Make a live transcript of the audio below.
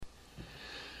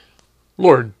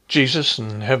Lord Jesus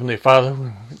and Heavenly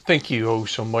Father, thank you oh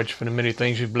so much for the many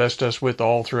things you've blessed us with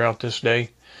all throughout this day.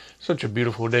 Such a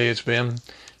beautiful day it's been.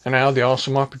 And now the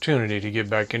awesome opportunity to get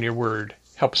back into your word.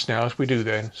 Help us now as we do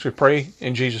that. So we pray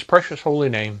in Jesus' precious holy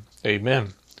name.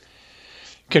 Amen.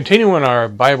 Continuing our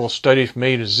Bible study from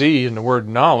A to Z in the word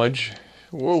knowledge,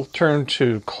 we'll turn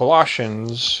to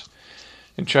Colossians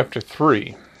in chapter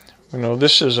 3. We know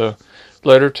this is a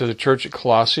letter to the church at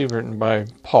Colossae written by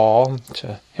Paul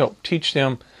to help teach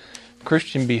them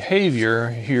Christian behavior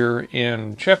here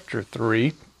in chapter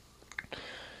 3.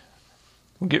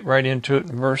 We'll get right into it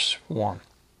in verse 1.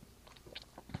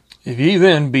 If ye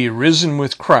then be risen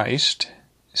with Christ,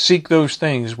 seek those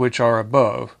things which are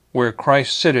above, where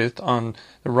Christ sitteth on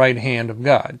the right hand of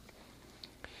God.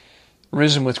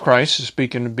 Risen with Christ is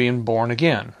speaking of being born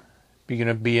again, speaking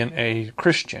of being a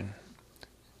Christian.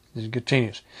 It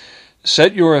continues.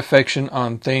 Set your affection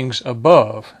on things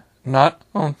above, not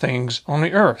on things on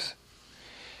the earth.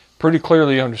 Pretty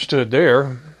clearly understood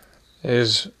there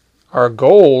is our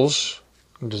goals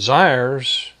and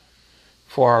desires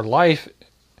for our life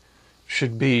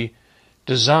should be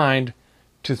designed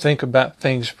to think about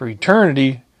things for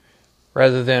eternity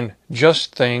rather than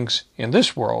just things in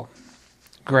this world.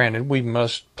 Granted, we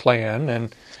must plan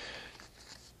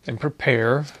and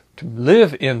prepare to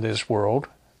live in this world,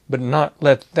 but not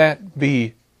let that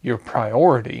be your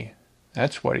priority.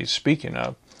 That's what he's speaking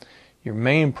of. Your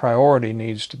main priority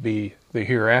needs to be the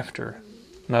hereafter,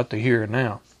 not the here and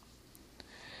now.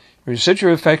 You set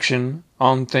your affection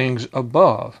on things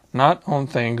above, not on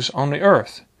things on the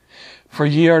earth. For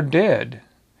ye are dead,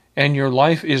 and your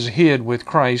life is hid with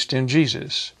Christ in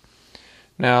Jesus.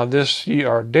 Now this ye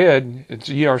are dead,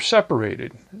 ye are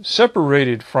separated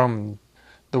from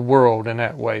the world in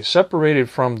that way, separated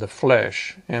from the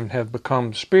flesh and have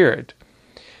become spirit.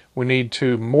 We need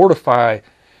to mortify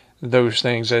those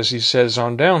things, as he says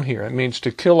on down here. It means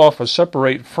to kill off or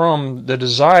separate from the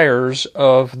desires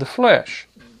of the flesh.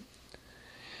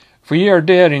 For ye are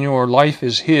dead, and your life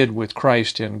is hid with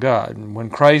Christ in God. And when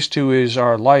Christ, who is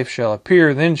our life, shall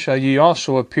appear, then shall ye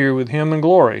also appear with him in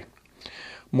glory.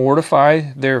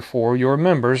 Mortify, therefore, your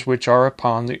members which are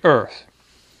upon the earth.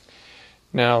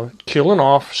 Now, killing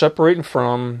off, separating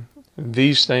from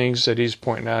these things that he's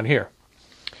pointing out here.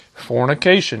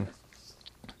 Fornication,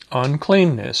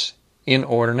 uncleanness,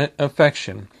 inordinate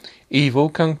affection, evil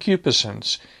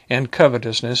concupiscence, and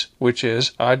covetousness, which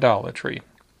is idolatry.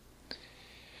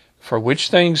 For which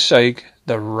things' sake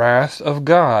the wrath of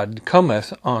God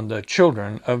cometh on the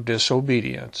children of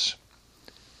disobedience.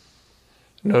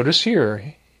 Notice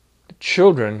here,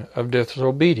 children of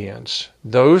disobedience,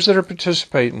 those that are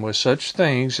participating with such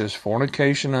things as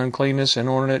fornication, uncleanness,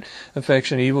 inordinate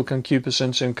affection, evil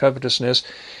concupiscence, and covetousness,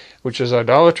 which is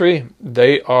idolatry,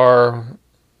 they are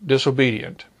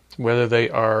disobedient. Whether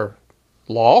they are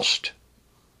lost,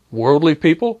 worldly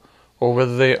people, or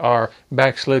whether they are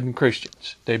backslidden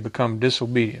Christians, they become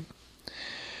disobedient.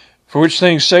 For which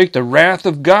things' sake the wrath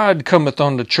of God cometh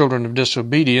on the children of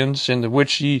disobedience, in the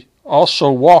which ye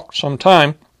also walked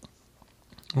sometime,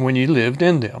 when ye lived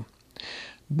in them.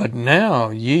 But now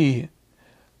ye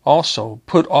also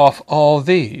put off all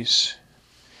these.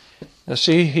 Now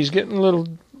see, he's getting a little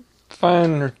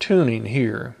finer tuning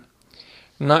here.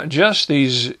 Not just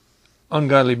these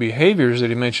ungodly behaviors that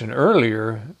he mentioned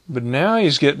earlier, but now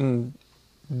he's getting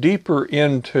deeper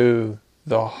into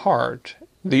the heart,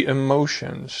 the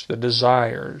emotions, the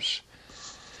desires.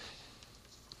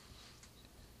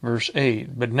 Verse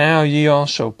 8, But now ye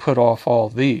also put off all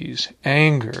these,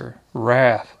 anger,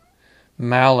 wrath,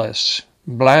 malice,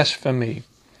 blasphemy,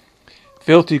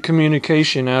 filthy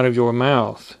communication out of your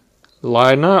mouth.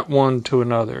 Lie not one to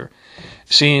another,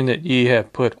 seeing that ye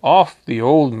have put off the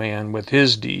old man with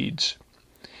his deeds,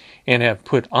 and have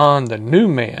put on the new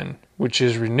man, which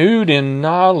is renewed in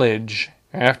knowledge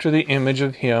after the image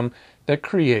of him that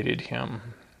created him.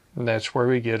 And that's where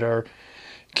we get our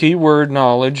key word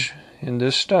knowledge in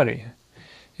this study,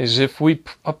 is if we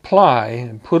apply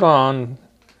and put on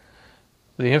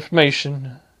the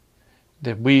information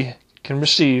that we can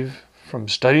receive from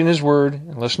studying his word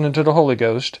and listening to the Holy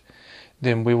Ghost,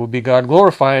 then we will be God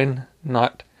glorifying,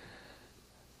 not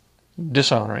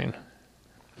dishonoring.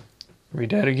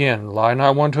 Read that again. Lie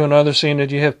not one to another, seeing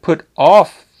that ye have put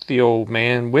off the old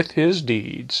man with his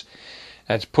deeds.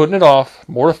 That's putting it off,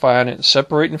 mortifying it,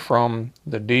 separating from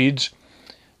the deeds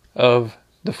of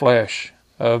the flesh,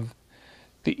 of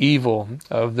the evil,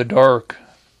 of the dark,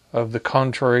 of the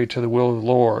contrary to the will of the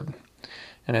Lord,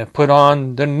 and have put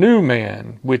on the new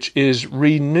man, which is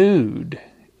renewed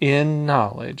in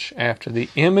knowledge after the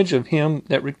image of him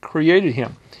that created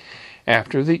him,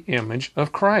 after the image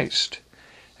of Christ,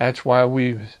 That's why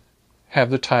we have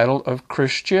the title of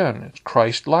Christian. It's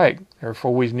Christ-like.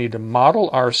 Therefore, we need to model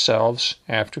ourselves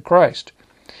after Christ.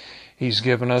 He's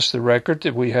given us the record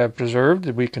that we have preserved,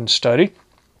 that we can study.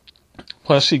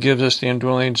 Plus, He gives us the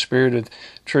indwelling Spirit of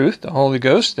truth, the Holy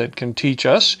Ghost, that can teach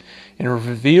us and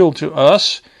reveal to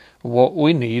us what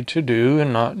we need to do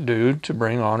and not do to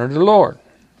bring honor to the Lord.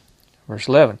 Verse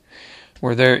 11,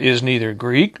 where there is neither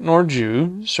Greek nor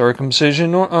Jew,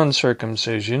 circumcision nor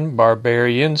uncircumcision,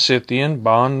 barbarian, Scythian,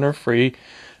 bond nor free,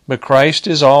 but Christ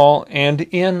is all and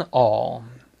in all.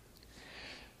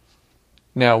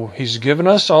 Now, He's given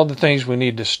us all the things we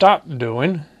need to stop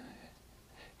doing,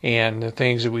 and the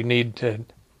things that we need to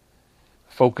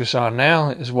focus on now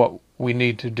is what we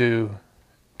need to do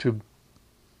to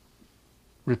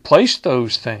replace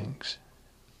those things.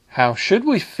 How should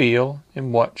we feel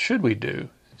and what should we do?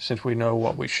 Since we know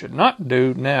what we should not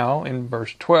do now in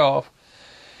verse 12,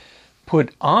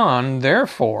 put on,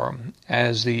 therefore,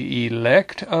 as the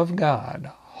elect of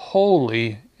God,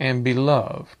 holy and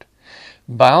beloved,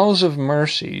 bowels of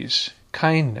mercies,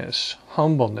 kindness,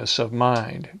 humbleness of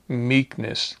mind,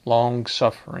 meekness,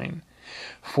 long-suffering,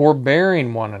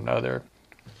 forbearing one another,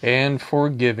 and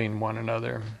forgiving one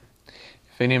another.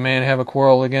 If any man have a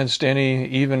quarrel against any,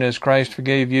 even as Christ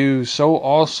forgave you, so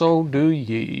also do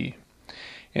ye.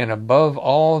 And above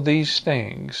all these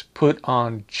things, put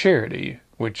on charity,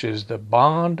 which is the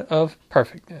bond of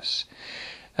perfectness.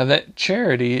 Now that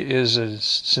charity is a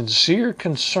sincere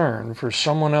concern for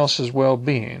someone else's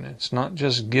well-being. It's not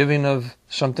just giving of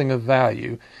something of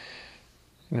value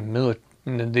in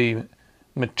the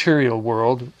material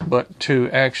world, but to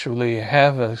actually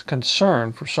have a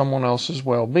concern for someone else's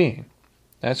well-being.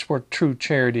 That's what true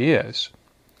charity is.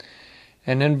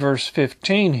 And in verse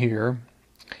 15 here,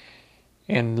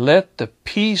 and let the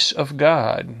peace of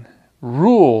God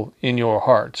rule in your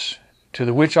hearts, to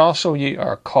the which also ye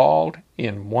are called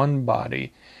in one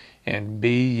body, and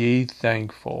be ye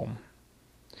thankful.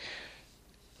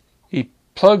 He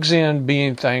plugs in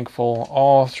being thankful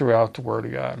all throughout the Word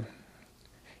of God.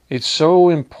 It's so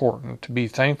important to be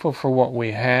thankful for what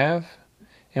we have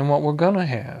and what we're going to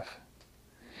have.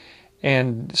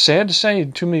 And sad to say,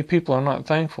 too many people are not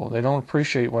thankful. They don't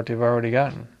appreciate what they've already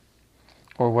gotten,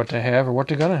 or what they have, or what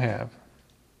they're going to have.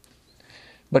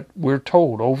 But we're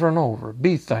told over and over,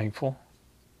 be thankful.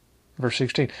 Verse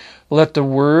 16, let the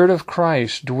word of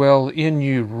Christ dwell in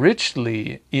you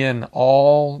richly in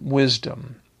all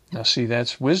wisdom. Now see,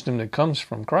 that's wisdom that comes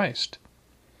from Christ.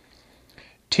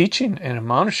 Teaching and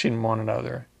admonishing one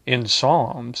another in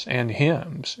psalms and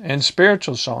hymns and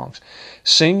spiritual songs,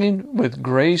 singing with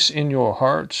grace in your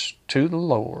hearts to the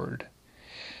Lord.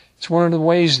 It's one of the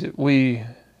ways that we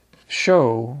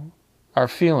show our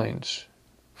feelings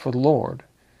for the Lord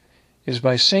is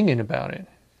by singing about it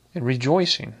and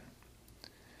rejoicing.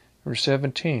 Verse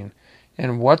 17,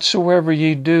 and whatsoever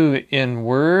ye do in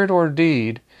word or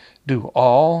deed, do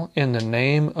all in the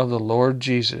name of the Lord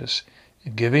Jesus,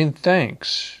 giving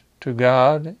thanks to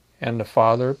God and the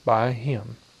Father by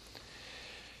Him.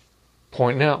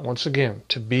 Pointing out once again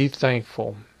to be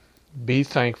thankful. Be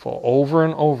thankful. Over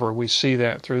and over we see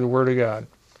that through the Word of God.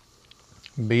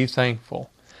 Be thankful.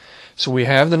 So we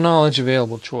have the knowledge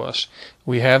available to us.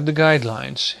 We have the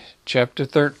guidelines. Chapter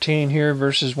 13 here,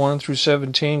 verses 1 through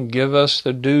 17, give us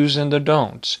the do's and the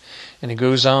don'ts. And he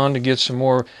goes on to get some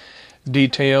more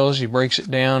details. He breaks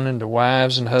it down into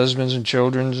wives and husbands and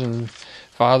children and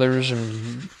fathers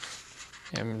and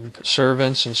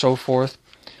servants and so forth.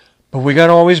 But we got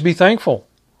to always be thankful.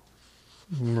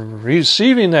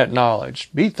 Receiving that knowledge,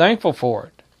 be thankful for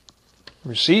it.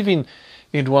 Receiving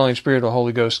the indwelling Spirit of the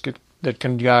Holy Ghost that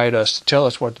can guide us to tell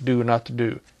us what to do and not to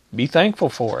do. Be thankful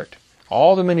for it.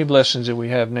 All the many blessings that we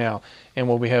have now and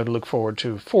what we have to look forward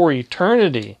to for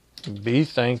eternity. Be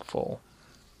thankful.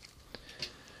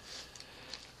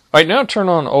 All right, now turn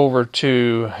on over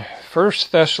to 1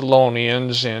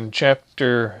 Thessalonians in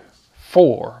chapter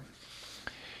 4.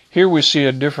 Here we see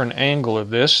a different angle of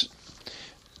this.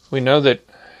 We know that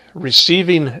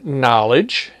receiving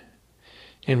knowledge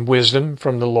and wisdom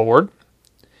from the Lord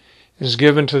is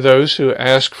given to those who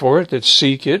ask for it, that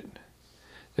seek it,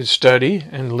 that study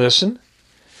and listen.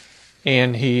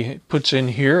 And he puts in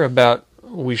here about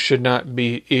we should not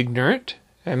be ignorant.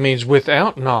 That means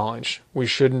without knowledge. We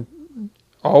shouldn't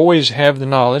always have the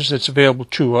knowledge that's available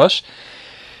to us,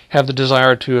 have the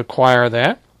desire to acquire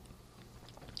that,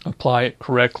 apply it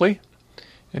correctly.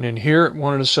 And in here,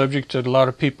 one of the subjects that a lot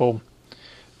of people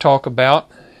talk about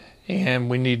and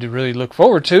we need to really look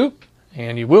forward to,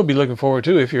 and you will be looking forward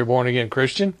to if you're a born-again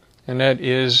Christian, and that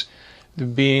is the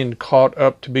being caught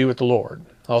up to be with the Lord,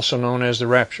 also known as the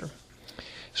rapture.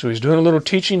 So he's doing a little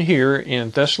teaching here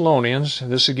in Thessalonians.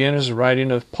 This again is a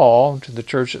writing of Paul to the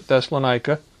church at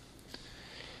Thessalonica.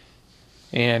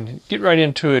 And get right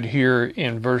into it here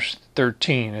in verse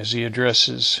 13 as he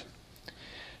addresses,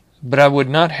 "But I would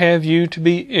not have you to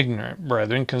be ignorant,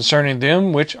 brethren, concerning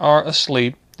them which are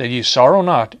asleep, that ye sorrow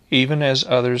not, even as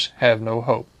others have no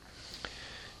hope."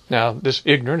 Now, this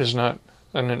ignorant is not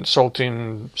an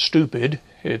insulting stupid.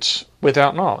 It's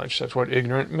without knowledge. That's what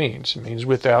ignorant means. It means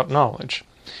without knowledge.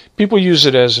 People use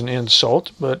it as an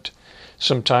insult, but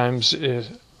sometimes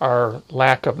our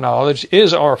lack of knowledge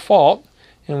is our fault,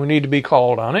 and we need to be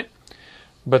called on it.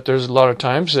 But there's a lot of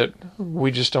times that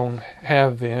we just don't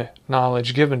have the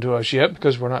knowledge given to us yet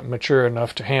because we're not mature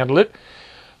enough to handle it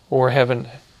or haven't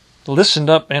listened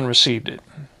up and received it.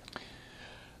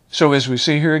 So as we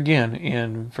see here again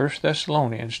in 1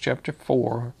 Thessalonians chapter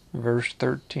 4, verse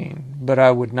 13, "But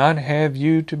I would not have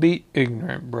you to be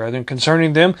ignorant, brethren,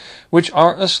 concerning them which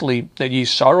are asleep, that ye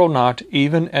sorrow not,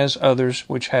 even as others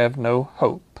which have no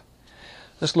hope."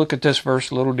 Let's look at this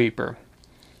verse a little deeper.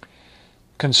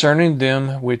 Concerning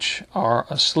them which are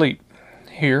asleep.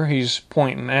 Here he's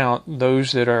pointing out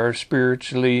those that are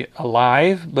spiritually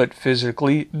alive but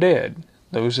physically dead.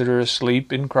 Those that are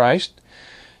asleep in Christ.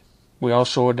 We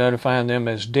also identify them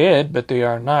as dead, but they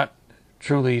are not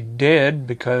truly dead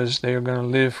because they are going to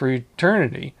live for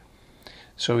eternity.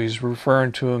 So he's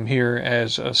referring to them here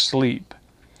as asleep.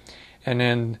 And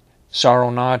then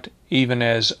sorrow not, even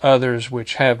as others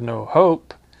which have no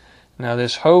hope. Now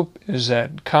this hope is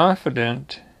that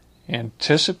confident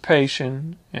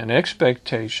anticipation and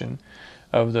expectation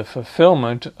of the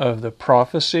fulfillment of the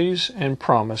prophecies and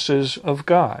promises of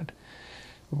God.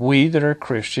 We that are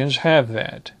Christians have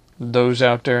that. Those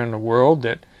out there in the world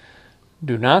that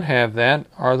do not have that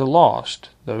are the lost.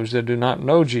 Those that do not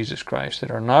know Jesus Christ, that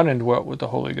are not indwelt with the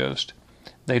Holy Ghost.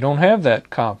 They don't have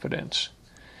that confidence.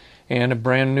 And a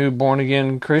brand new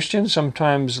born-again Christian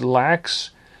sometimes lacks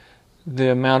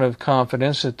the amount of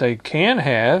confidence that they can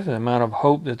have, the amount of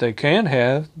hope that they can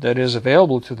have that is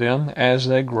available to them as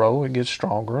they grow and get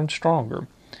stronger and stronger.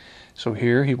 So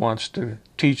here he wants to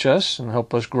teach us and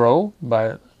help us grow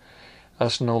by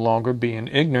us no longer being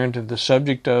ignorant of the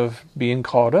subject of being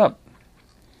caught up.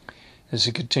 As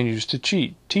he continues to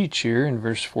teach here in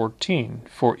verse 14,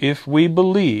 "For if we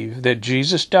believe that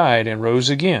Jesus died and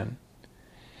rose again,"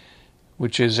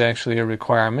 which is actually a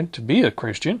requirement to be a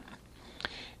Christian,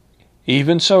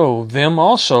 "even so, them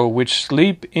also which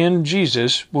sleep in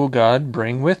Jesus will God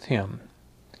bring with him."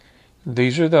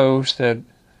 These are those that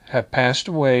have passed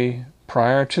away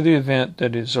prior to the event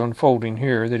that is unfolding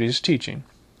here that he's teaching.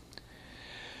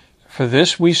 "For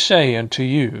this we say unto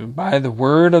you by the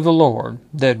word of the Lord,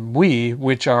 that we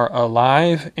which are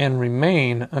alive and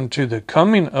remain unto the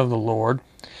coming of the Lord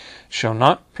shall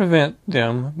not prevent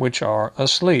them which are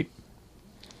asleep."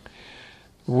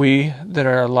 We that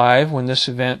are alive when this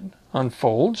event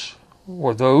unfolds,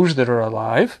 or those that are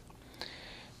alive,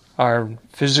 are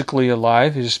physically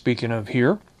alive, he's speaking of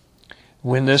here,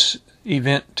 when this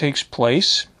event takes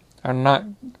place, are not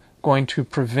going to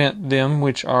prevent them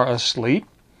which are asleep.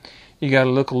 You got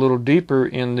to look a little deeper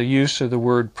in the use of the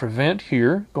word prevent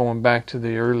here, going back to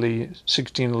the early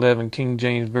 1611 King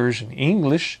James Version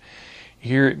English.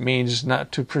 Here it means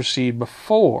not to proceed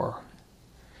before.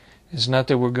 It's not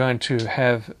that we're going to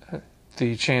have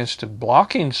the chance to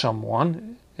blocking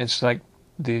someone. It's like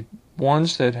the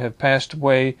ones that have passed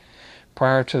away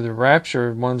prior to the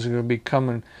rapture, ones that are going to be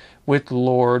coming with the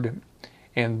Lord,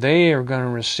 and they are going to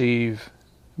receive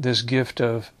this gift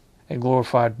of a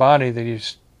glorified body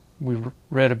that we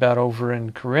read about over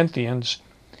in Corinthians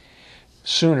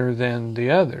sooner than the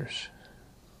others.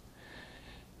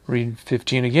 Read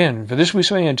 15 again. "For this we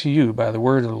say unto you by the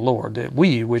word of the Lord, that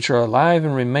we which are alive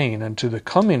and remain unto the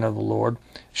coming of the Lord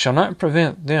shall not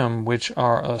prevent them which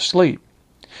are asleep.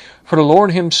 For the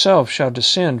Lord himself shall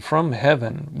descend from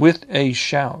heaven with a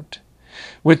shout,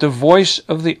 with the voice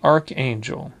of the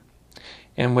archangel,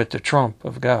 and with the trump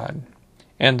of God.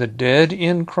 And the dead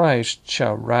in Christ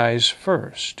shall rise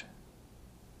first.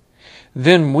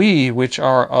 Then we which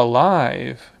are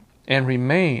alive and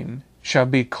remain shall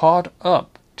be caught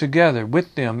up together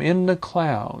with them in the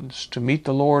clouds to meet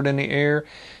the Lord in the air,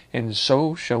 and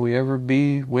so shall we ever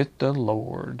be with the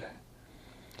Lord."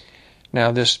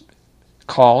 Now this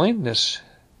calling, this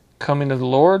coming of the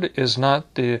Lord, is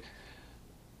not the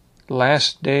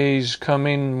last days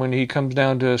coming when he comes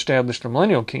down to establish the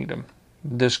millennial kingdom.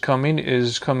 This coming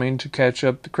is coming to catch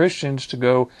up the Christians, to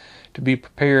go to be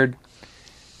prepared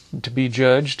to be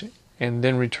judged, and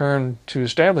then return to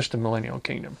establish the millennial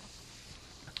kingdom.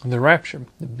 The rapture,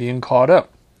 the being caught up.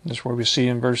 That's where we see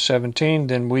in verse 17,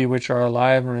 "Then we which are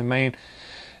alive and remain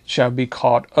shall be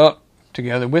caught up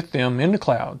together with them in the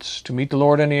clouds to meet the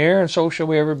Lord in the air, and so shall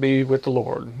we ever be with the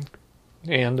Lord.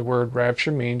 And the word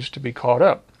rapture means to be caught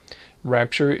up.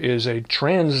 Rapture is a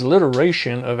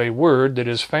transliteration of a word that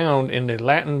is found in the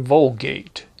Latin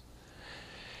Vulgate.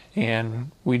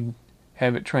 And we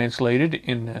have it translated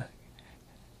in the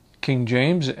King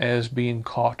James as being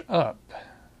caught up.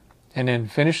 And then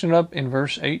finishing up in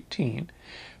verse 18.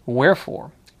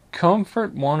 Wherefore,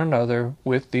 comfort one another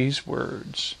with these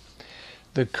words.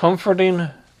 The comforting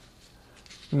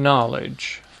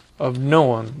knowledge of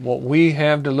knowing what we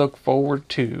have to look forward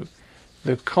to,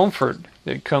 the comfort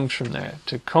that comes from that,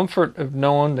 the comfort of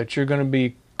knowing that you're going to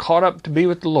be caught up to be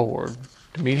with the Lord,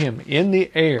 to meet Him in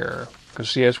the air,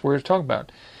 because see, that's where it's talking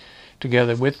about,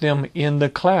 together with them in the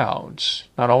clouds,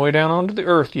 not all the way down onto the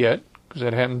earth yet, because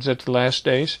that happens at the last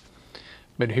days,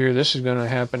 but here this is going to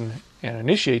happen and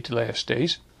initiate the last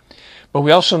days. But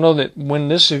we also know that when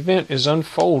this event is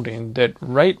unfolding, that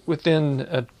right within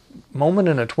a moment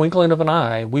and a twinkling of an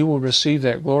eye, we will receive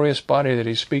that glorious body that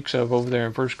he speaks of over there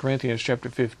in 1 Corinthians chapter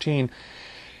 15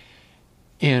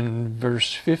 in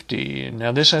verse 50.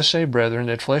 Now this I say, brethren,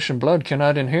 that flesh and blood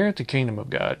cannot inherit the kingdom of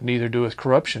God, neither doeth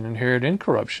corruption inherit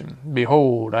incorruption.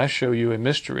 Behold, I show you a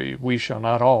mystery. We shall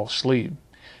not all sleep,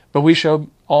 but we shall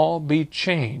all be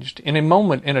changed in a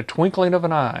moment, in a twinkling of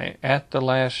an eye, at the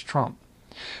last trump.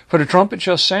 For the trumpet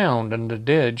shall sound, and the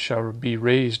dead shall be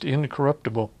raised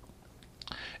incorruptible,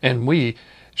 and we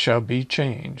shall be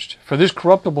changed. For this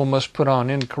corruptible must put on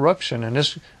incorruption, and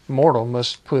this mortal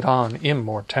must put on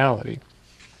immortality.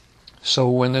 So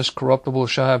when this corruptible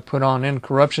shall have put on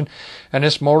incorruption, and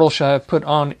this mortal shall have put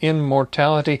on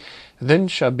immortality, then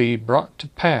shall be brought to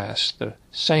pass the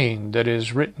saying that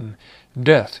is written,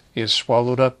 Death is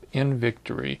swallowed up in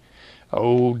victory.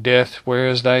 O death, where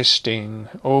is thy sting?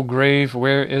 O grave,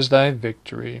 where is thy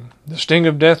victory? The sting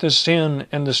of death is sin,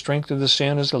 and the strength of the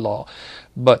sin is the law.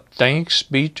 But thanks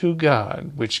be to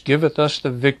God, which giveth us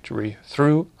the victory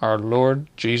through our Lord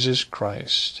Jesus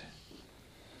Christ.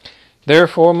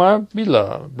 Therefore, my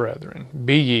beloved brethren,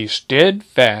 be ye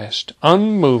steadfast,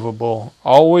 unmovable,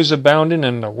 always abounding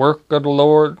in the work of the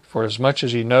Lord, for as much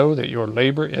as ye know that your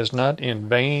labor is not in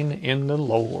vain in the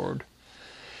Lord.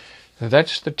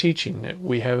 That's the teaching that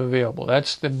we have available.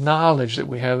 That's the knowledge that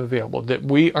we have available, that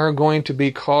we are going to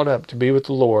be caught up to be with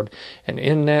the Lord. And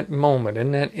in that moment,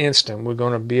 in that instant, we're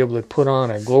going to be able to put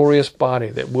on a glorious body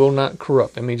that will not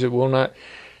corrupt. That means it will not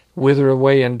wither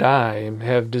away and die and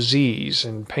have disease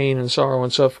and pain and sorrow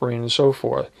and suffering and so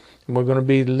forth. And we're going to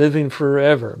be living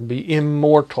forever, be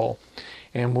immortal,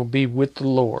 and we'll be with the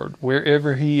Lord.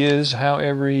 Wherever He is,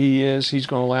 however He is, He's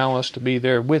going to allow us to be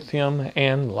there with Him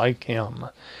and like Him.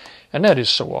 And that is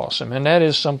so awesome, and that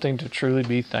is something to truly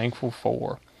be thankful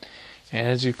for. And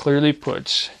as he clearly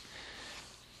puts,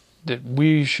 that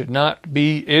we should not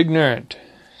be ignorant.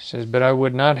 He says, but I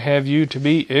would not have you to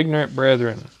be ignorant,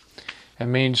 brethren. That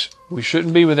means we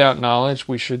shouldn't be without knowledge.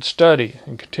 We should study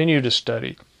and continue to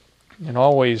study. And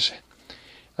always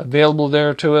available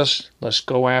there to us, let's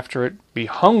go after it. Be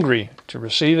hungry to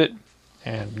receive it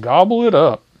and gobble it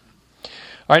up.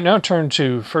 All right, now turn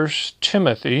to 1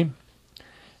 Timothy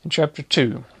in chapter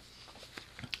 2.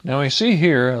 Now we see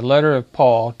here a letter of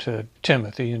Paul to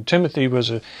Timothy, and Timothy was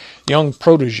a young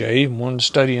protege, one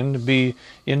studying to be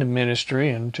in the ministry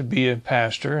and to be a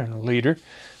pastor and a leader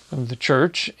of the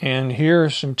church. And here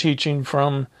is some teaching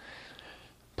from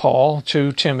Paul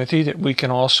to Timothy that we can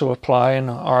also apply in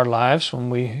our lives when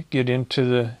we get into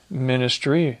the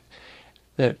ministry,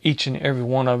 that each and every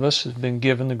one of us has been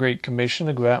given the Great Commission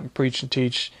to go out and preach and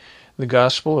teach the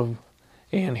gospel of.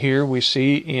 And here we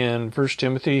see in 1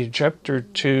 Timothy chapter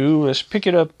 2, let's pick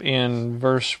it up in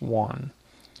verse 1.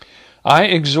 I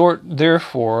exhort,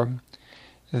 therefore,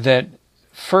 that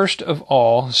first of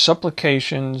all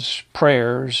supplications,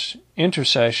 prayers,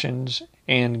 intercessions,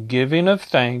 and giving of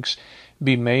thanks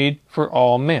be made for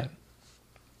all men,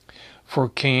 for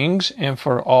kings and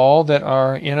for all that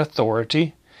are in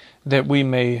authority, that we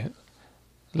may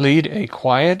lead a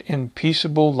quiet and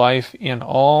peaceable life in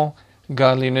all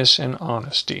godliness and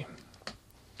honesty.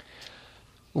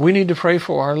 We need to pray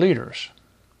for our leaders.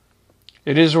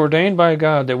 It is ordained by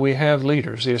God that we have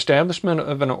leaders. The establishment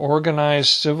of an organized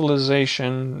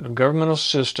civilization, a governmental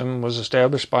system, was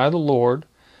established by the Lord,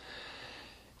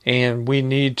 and we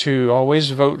need to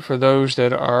always vote for those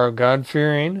that are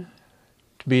God-fearing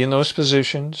to be in those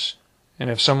positions. And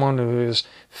if someone who has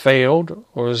failed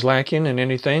or is lacking in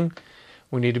anything,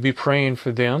 we need to be praying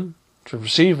for them to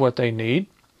receive what they need,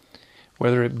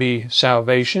 whether it be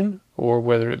salvation or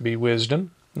whether it be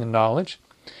wisdom and knowledge.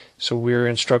 So we're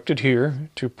instructed here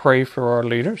to pray for our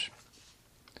leaders,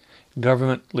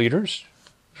 government leaders,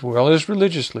 as well as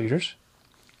religious leaders.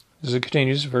 As it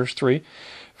continues, verse 3,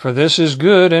 "For this is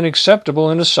good and acceptable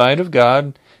in the sight of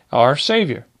God, our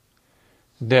Savior,"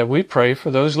 that we pray for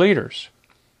those leaders.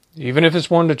 Even if it's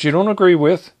one that you don't agree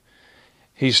with,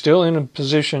 he's still in a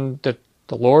position that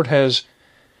the Lord has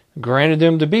granted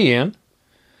them to be in,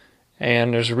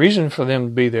 and there's a reason for them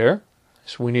to be there.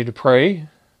 So we need to pray,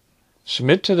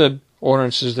 submit to the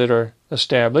ordinances that are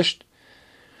established.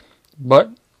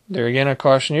 But there again, I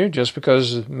caution you, just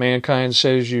because mankind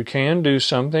says you can do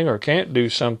something or can't do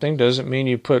something doesn't mean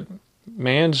you put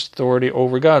man's authority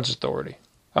over God's authority.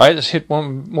 All right, let's hit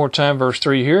one more time verse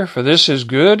 3 here. "For this is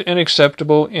good and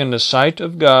acceptable in the sight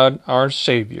of God our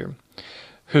Savior,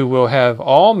 who will have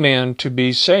all men to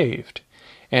be saved,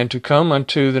 and to come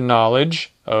unto the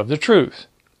knowledge of the truth."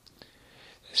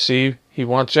 See, he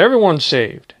wants everyone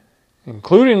saved,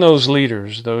 including those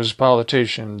leaders, those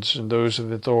politicians, and those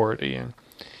of authority.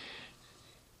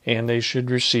 And they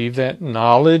should receive that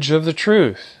knowledge of the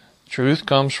truth. Truth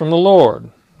comes from the Lord.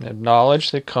 That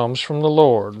knowledge that comes from the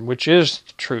Lord, which is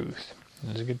the truth.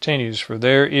 As it continues, "For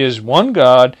there is one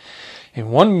God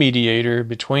and one mediator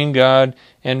between God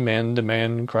and men, the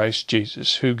man Christ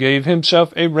Jesus, who gave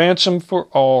himself a ransom for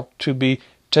all, to be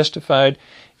testified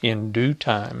in due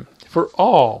time." For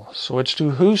all. So it's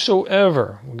to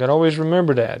whosoever. We've got to always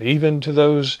remember that. Even to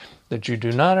those that you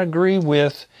do not agree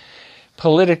with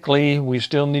politically, we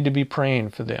still need to be praying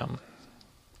for them.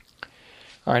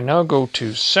 All right, now go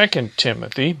to 2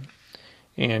 Timothy.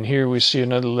 And here we see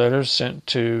another letter sent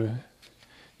to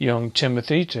young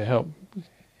Timothy to help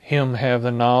him have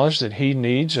the knowledge that he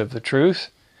needs of the truth.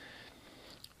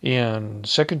 In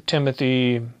 2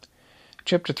 Timothy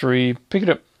chapter 3, pick it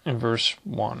up in verse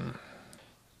 1.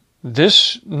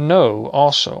 "This know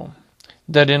also,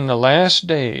 that in the last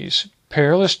days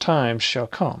perilous times shall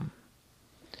come."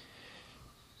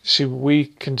 See, we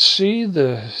can see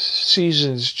the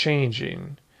seasons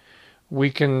changing.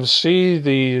 We can see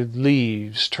the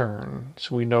leaves turn,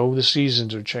 so we know the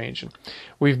seasons are changing.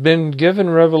 We've been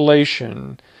given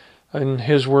revelation in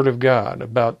His Word of God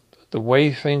about the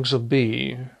way things will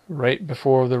be right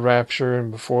before the rapture and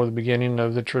before the beginning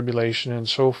of the tribulation and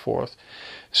so forth.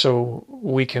 So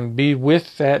we can be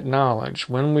with that knowledge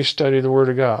when we study the Word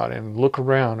of God and look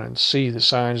around and see the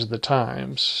signs of the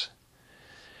times.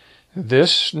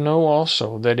 "This know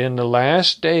also, that in the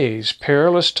last days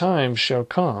perilous times shall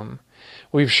come."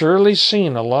 We've surely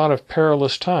seen a lot of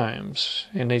perilous times,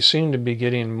 and they seem to be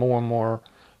getting more and more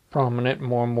prominent,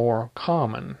 more and more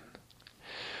common.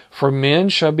 "For men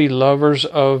shall be lovers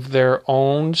of their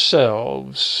own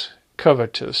selves,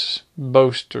 covetous,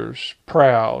 boasters,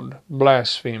 proud,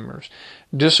 blasphemers,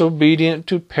 disobedient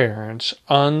to parents,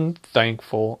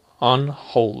 unthankful,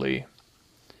 unholy,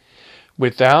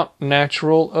 without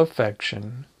natural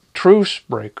affection, truce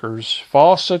breakers,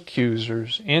 false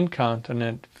accusers,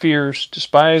 incontinent, fierce,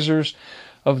 despisers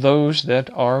of those that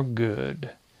are good,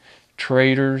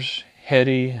 traitors,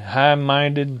 heady,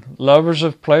 high-minded, lovers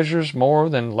of pleasures more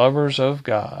than lovers of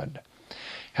God,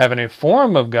 having a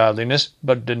form of godliness,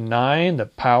 but denying the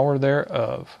power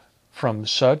thereof. From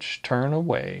such turn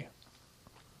away."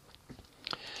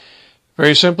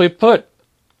 Very simply put,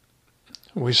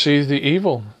 we see the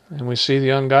evil and we see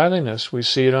the ungodliness. We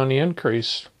see it on the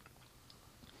increase.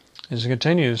 As it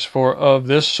continues, "For of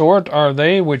this sort are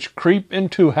they which creep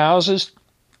into houses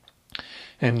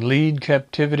and lead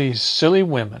captivity silly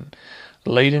women,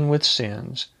 laden with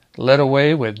sins, led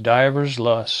away with divers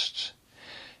lusts,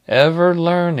 ever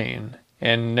learning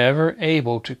and never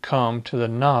able to come to the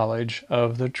knowledge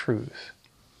of the truth."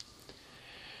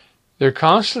 They're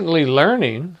constantly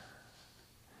learning.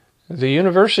 The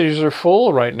universities are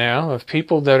full right now of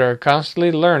people that are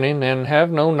constantly learning and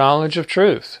have no knowledge of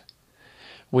truth.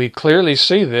 We clearly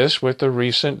see this with the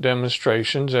recent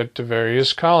demonstrations at the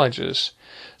various colleges.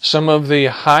 Some of the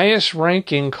highest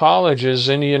ranking colleges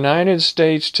in the United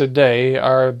States today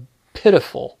are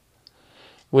pitiful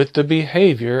with the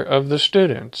behavior of the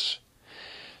students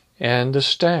and the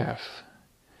staff.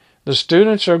 The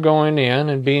students are going in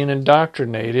and being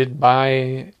indoctrinated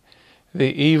by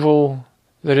the evil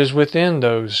that is within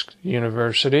those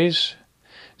universities.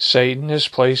 Satan has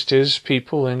placed his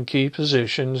people in key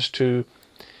positions to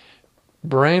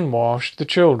brainwash the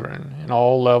children in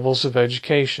all levels of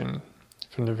education,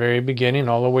 from the very beginning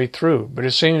all the way through. But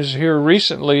it seems here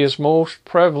recently is most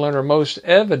prevalent or most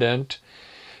evident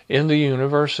in the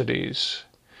universities,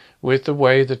 with the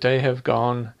way that they have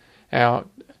gone out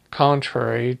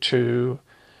contrary to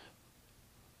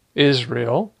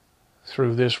Israel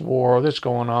through this war that's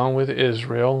going on with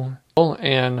Israel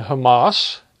and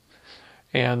Hamas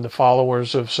and the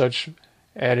followers of such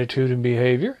attitude and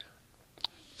behavior.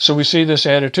 So we see this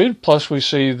attitude, plus we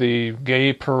see the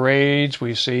gay parades,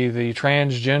 we see the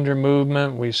transgender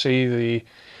movement, we see the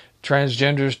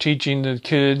transgenders teaching the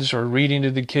kids or reading to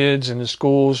the kids in the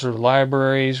schools or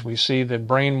libraries. We see the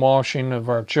brainwashing of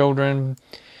our children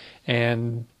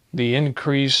and the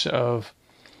increase of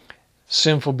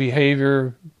sinful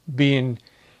behavior being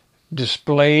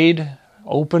displayed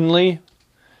openly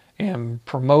and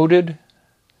promoted.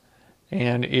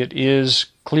 And it is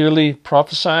clearly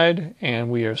prophesied,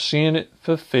 and we are seeing it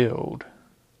fulfilled.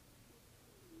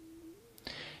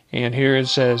 And here it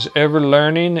says, ever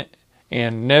learning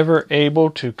and never able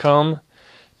to come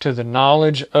to the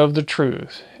knowledge of the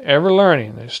truth. Ever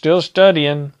learning. They're still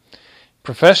studying,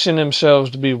 professing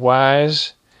themselves to be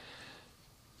wise,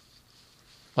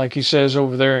 like he says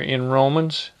over there in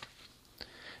Romans,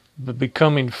 but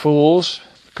becoming fools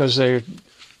because they're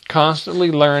constantly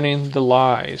learning the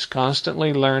lies,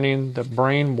 constantly learning the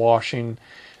brainwashing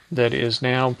that is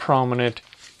now prominent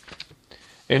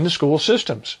in the school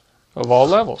systems of all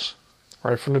levels,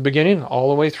 right from the beginning all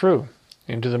the way through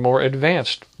into the more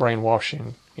advanced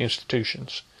brainwashing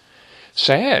institutions.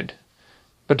 Sad,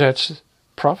 but that's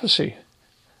prophecy,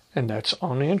 and that's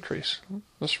on the increase.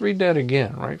 Let's read that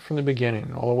again, right from the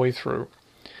beginning all the way through.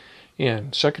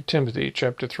 In 2 Timothy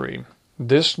chapter 3,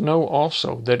 this know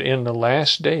also, that in the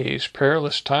last days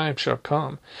perilous times shall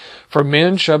come. For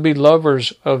men shall be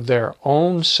lovers of their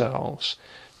own selves,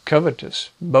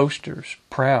 covetous, boasters,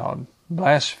 proud,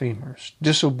 blasphemers,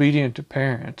 disobedient to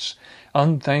parents,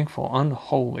 unthankful,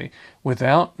 unholy,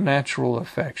 without natural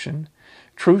affection,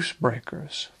 truce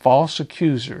breakers, false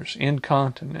accusers,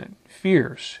 incontinent,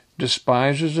 fierce,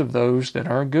 despisers of those that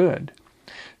are good,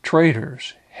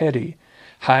 traitors, heady,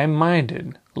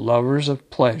 high-minded, lovers of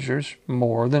pleasures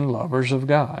more than lovers of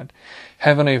God,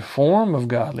 having a form of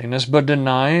godliness, but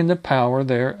denying the power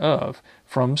thereof.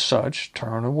 From such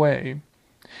turn away.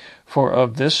 For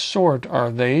of this sort are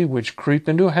they which creep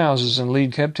into houses and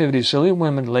lead captivity silly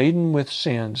women laden with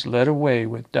sins, led away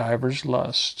with divers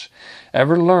lusts,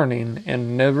 ever learning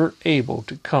and never able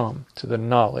to come to the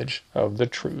knowledge of the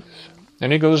truth.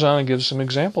 And he goes on and gives some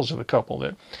examples of a couple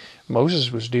that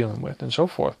Moses was dealing with and so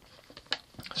forth.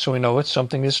 So we know it's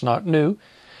something that's not new,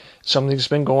 something that's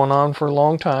been going on for a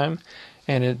long time,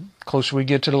 and the closer we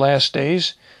get to the last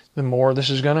days, the more this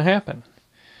is going to happen.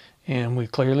 And we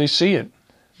clearly see it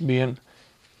being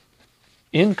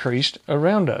increased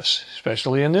around us,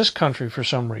 especially in this country for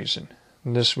some reason.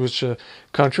 And this was a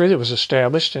country that was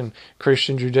established in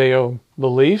Christian Judeo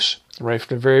beliefs right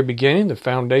from the very beginning, the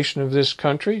foundation of this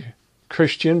country,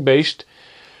 Christian-based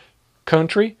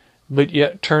country, but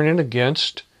yet turning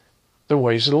against the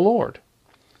ways of the Lord,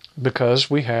 because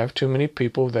we have too many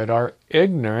people that are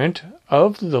ignorant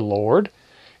of the Lord,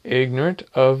 ignorant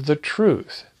of the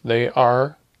truth. They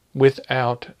are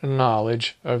without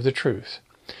knowledge of the truth.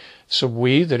 So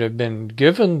we that have been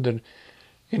given the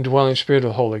indwelling Spirit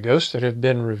of the Holy Ghost, that have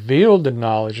been revealed the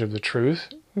knowledge of the truth,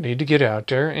 need to get out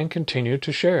there and continue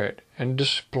to share it and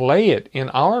display it in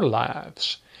our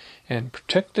lives and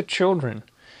protect the children.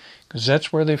 Because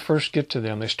that's where they first get to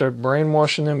them. They start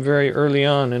brainwashing them very early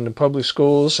on in the public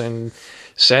schools, and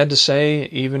sad to say,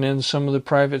 even in some of the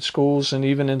private schools and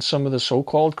even in some of the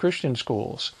so-called Christian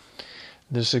schools.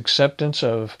 This acceptance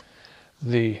of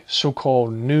the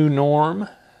so-called new norm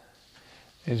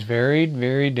is very,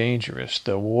 very dangerous.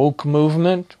 The woke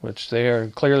movement, which they are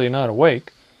clearly not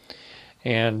awake,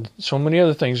 and so many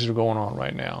other things that are going on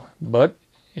right now. But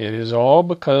it is all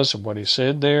because of what he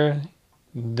said there.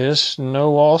 This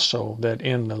know also, that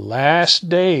in the last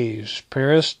days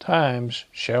perilous times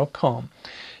shall come,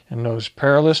 and those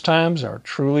perilous times are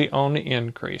truly on the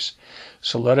increase.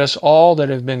 So let us all that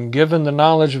have been given the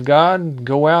knowledge of God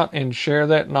go out and share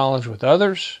that knowledge with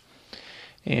others,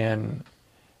 and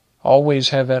always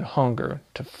have that hunger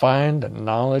to find the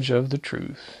knowledge of the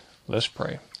truth. Let's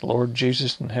pray. Lord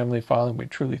Jesus and Heavenly Father, we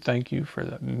truly thank you for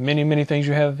the many, many things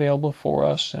you have available for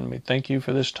us, and we thank you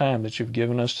for this time that you've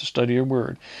given us to study your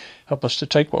word. Help us to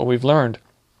take what we've learned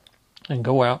and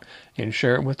go out and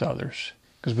share it with others.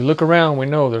 Because we look around, we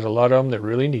know there's a lot of them that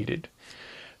really need it.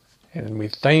 And we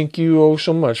thank you oh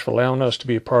so much for allowing us to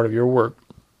be a part of your work.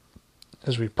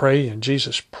 As we pray in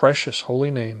Jesus' precious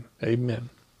holy name, amen.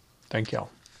 Thank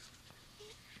y'all.